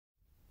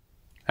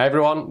Hey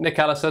everyone, Nick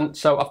Ellison.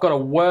 So I've got a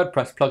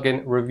WordPress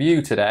plugin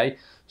review today.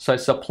 So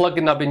it's a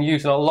plugin I've been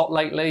using a lot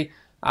lately,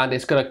 and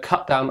it's going to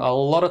cut down a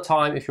lot of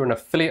time if you're an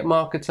affiliate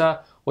marketer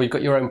or you've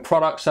got your own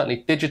products, certainly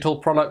digital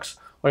products,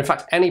 or in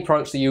fact any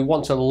products that you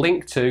want to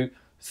link to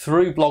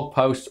through blog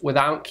posts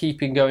without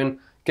getting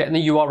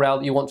the URL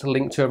that you want to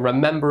link to and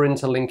remembering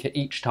to link it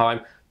each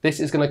time. This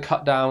is going to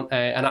cut down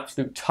an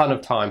absolute ton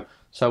of time.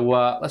 So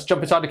let's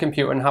jump inside the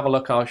computer and have a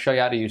look. I'll show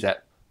you how to use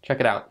it. Check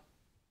it out.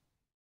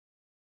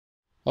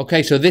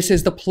 Okay, so this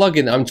is the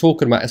plugin that I'm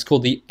talking about. It's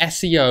called the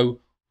Seo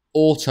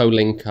Auto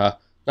Linker.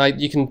 Now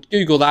you can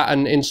Google that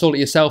and install it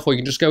yourself, or you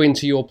can just go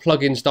into your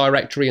plugins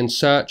directory and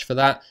search for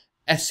that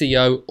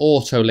Seo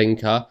Auto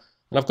Linker.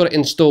 And I've got it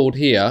installed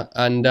here,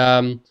 and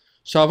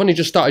so I've only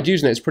just started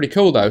using it. It's pretty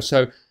cool though.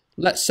 So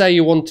let's say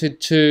you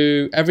wanted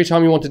to, every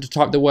time you wanted to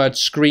type the word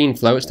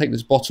ScreenFlow, let's take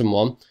this bottom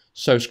one.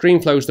 So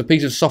ScreenFlow is the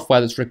piece of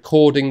software that's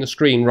recording the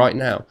screen right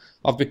now.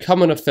 I've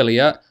become an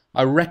affiliate.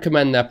 I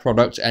recommend their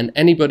product, and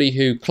anybody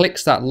who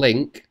clicks that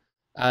link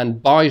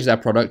and buys their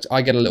product,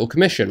 I get a little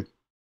commission.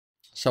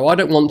 So I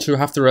don't want to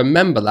have to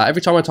remember that.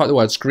 Every time I type the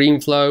word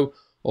ScreenFlow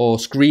or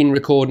screen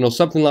recording or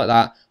something like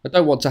that, I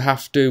don't want to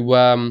have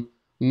to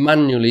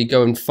manually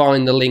go and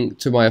find the link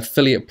to my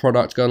affiliate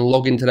product, go and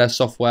log into their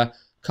software,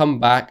 come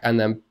back and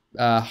then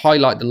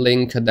highlight the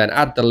link and then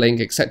add the link,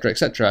 etc.,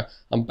 etc.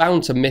 I'm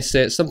bound to miss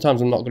it.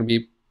 Sometimes I'm not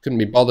couldn't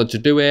be bothered to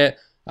do it,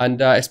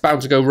 and it's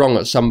bound to go wrong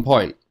at some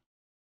point.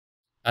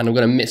 And I'm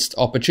going to miss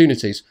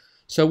opportunities.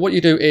 So what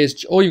you do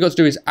is, all you've got to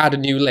do is add a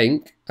new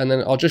link, and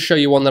then I'll just show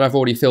you one that I've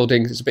already filled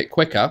in because it's a bit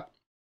quicker.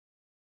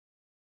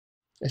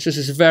 It's just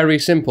this very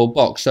simple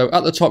box. So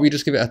at the top you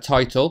just give it a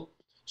title,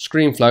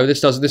 ScreenFlow.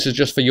 This is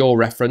just for your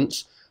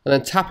reference, and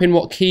then tap in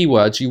what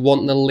keywords you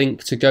want the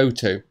link to go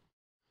to.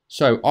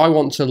 So I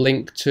want to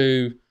link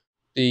to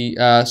the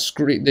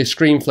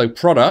ScreenFlow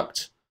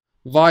product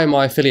via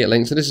my affiliate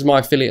link. So this is my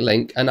affiliate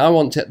link, and I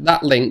want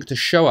that link to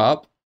show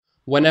up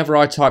whenever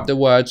I type the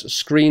words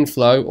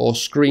ScreenFlow or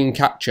screen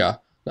capture.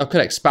 Now I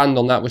could expand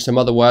on that with some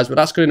other words, but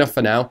that's good enough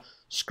for now.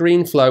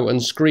 ScreenFlow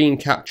and screen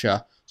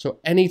capture. So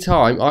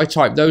anytime I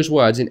type those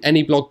words in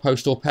any blog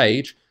post or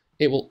page,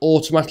 it will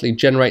automatically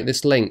generate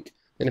this link.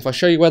 And if I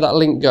show you where that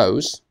link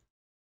goes,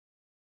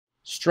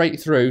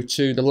 straight through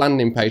to the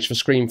landing page for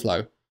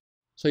ScreenFlow.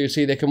 So you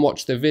see they can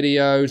watch the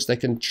videos, they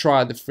can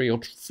try the free,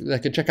 or they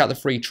can check out the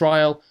free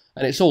trial,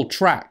 and it's all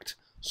tracked.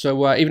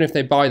 So even if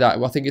they buy that,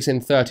 well, I think it's in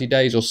 30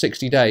 days or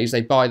 60 days, they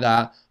buy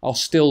that, I'll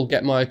still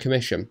get my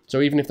commission. So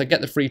even if they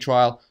get the free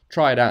trial,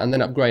 try it out, and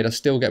then upgrade, I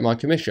still get my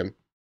commission.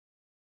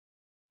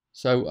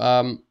 So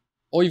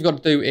all you've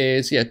got to do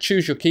is,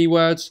 choose your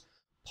keywords,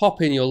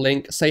 pop in your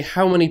link, say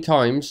how many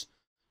times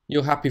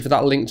you're happy for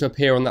that link to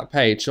appear on that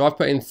page. So I've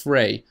put in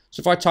 3.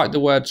 So if I type the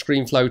word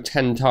ScreenFlow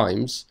 10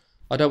 times,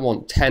 I don't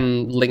want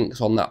 10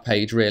 links on that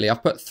page really.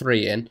 I've put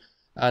 3 in,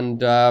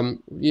 and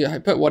you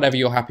put whatever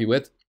you're happy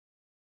with.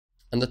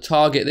 And the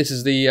target, this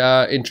is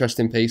the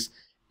interesting piece.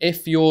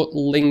 If you're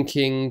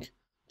linking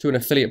to an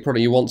affiliate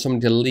product, you want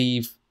somebody to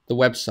leave the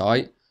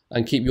website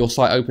and keep your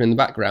site open in the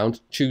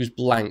background, choose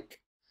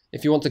blank.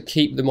 If you want to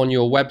keep them on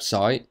your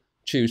website,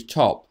 choose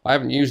top. I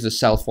haven't used the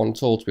self one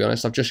at all, to be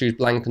honest. I've just used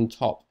blank and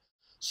top.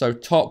 So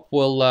top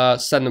will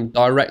send them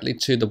directly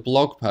to the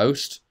blog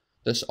post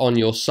that's on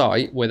your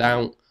site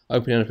without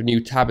opening up a new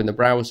tab in the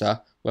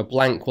browser, where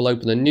blank will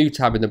open a new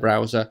tab in the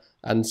browser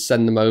and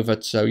send them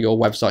over so your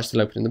website's still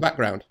open in the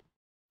background.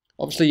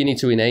 Obviously you need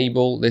to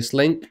enable this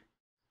link,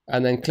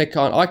 and then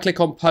I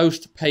click on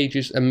post,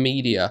 pages and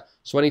media.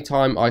 So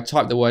anytime I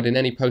type the word in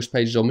any post,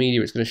 pages or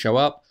media, it's going to show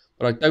up,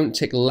 but I don't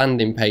tick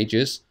landing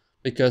pages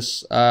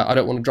because I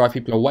don't want to drive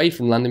people away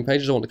from landing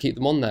pages. I want to keep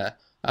them on there.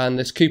 And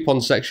this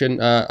coupon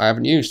section I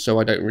haven't used, so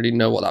I don't really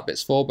know what that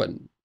bit's for, but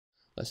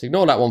let's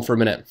ignore that one for a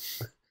minute.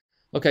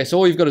 Okay, so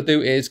all you've got to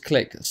do is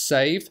click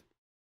save.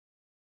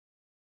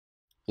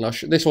 And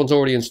this one's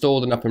already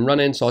installed and up and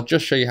running, so I'll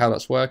just show you how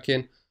that's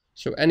working.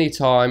 So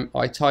anytime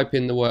I type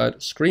in the word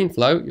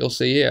ScreenFlow, you'll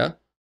see here,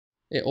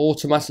 it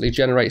automatically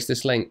generates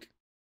this link.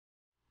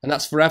 And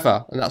that's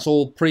forever. And that's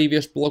all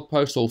previous blog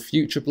posts or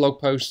future blog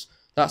posts.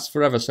 That's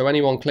forever. So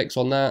anyone clicks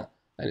on that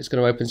and it's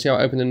going to open, see how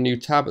I open a new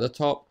tab at the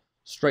top,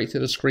 straight to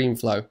the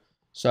ScreenFlow.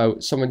 So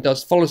someone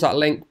follows that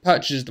link,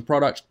 purchases the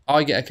product,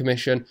 I get a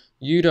commission.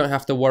 You don't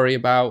have to worry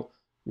about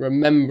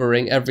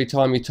remembering every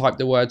time you type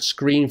the word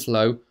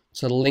ScreenFlow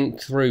to link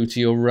through to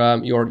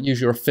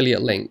your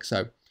affiliate link.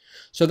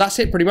 So that's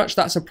it pretty much.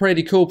 That's a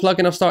pretty cool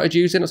plugin I've started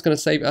using. It's going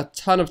to save a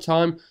ton of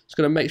time. It's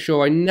going to make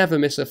sure I never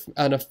miss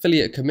an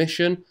affiliate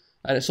commission.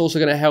 And it's also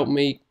going to help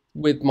me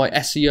with my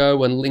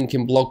SEO and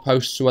linking blog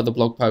posts to other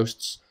blog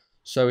posts.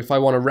 So if I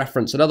want to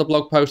reference another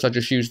blog post, I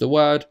just use the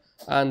word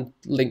and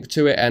link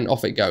to it and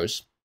off it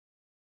goes.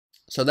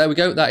 So there we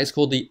go. That is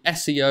called the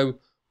Seo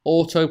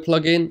Auto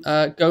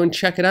plugin. Go and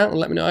check it out and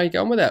let me know how you get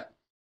on with it.